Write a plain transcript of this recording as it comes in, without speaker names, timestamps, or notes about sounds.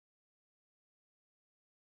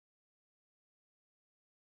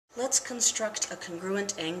Let's construct a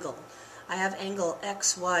congruent angle. I have angle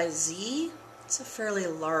XYZ. It's a fairly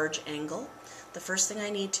large angle. The first thing I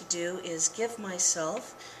need to do is give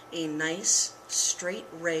myself a nice straight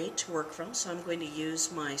ray to work from. So I'm going to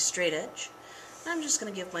use my straight edge. I'm just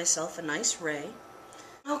going to give myself a nice ray.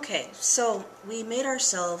 Okay, so we made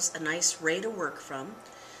ourselves a nice ray to work from.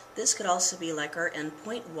 This could also be like our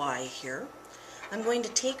endpoint Y here. I'm going to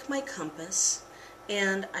take my compass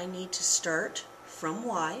and I need to start from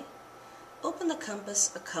Y, open the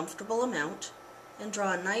compass a comfortable amount, and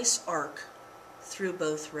draw a nice arc through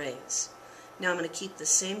both rays. Now I'm going to keep the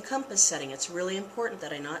same compass setting. It's really important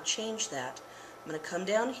that I not change that. I'm going to come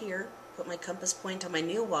down here, put my compass point on my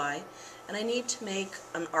new Y, and I need to make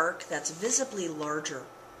an arc that's visibly larger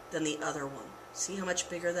than the other one. See how much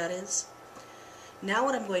bigger that is? Now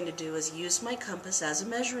what I'm going to do is use my compass as a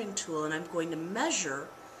measuring tool, and I'm going to measure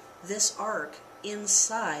this arc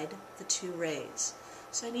inside the two rays.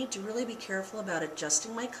 So I need to really be careful about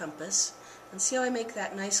adjusting my compass, and see how I make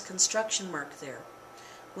that nice construction mark there.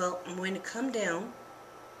 Well, I'm going to come down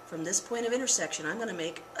from this point of intersection. I'm going to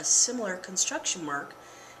make a similar construction mark,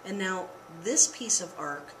 and now this piece of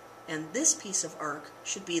arc and this piece of arc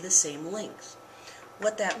should be the same length.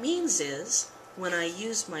 What that means is when I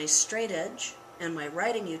use my straight edge and my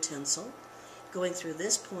writing utensil going through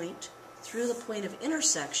this point through the point of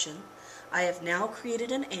intersection, I have now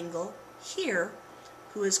created an angle here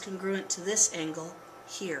who is congruent to this angle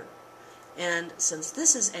here. And since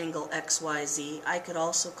this is angle XYZ, I could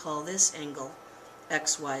also call this angle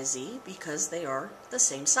XYZ because they are the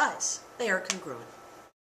same size. They are congruent.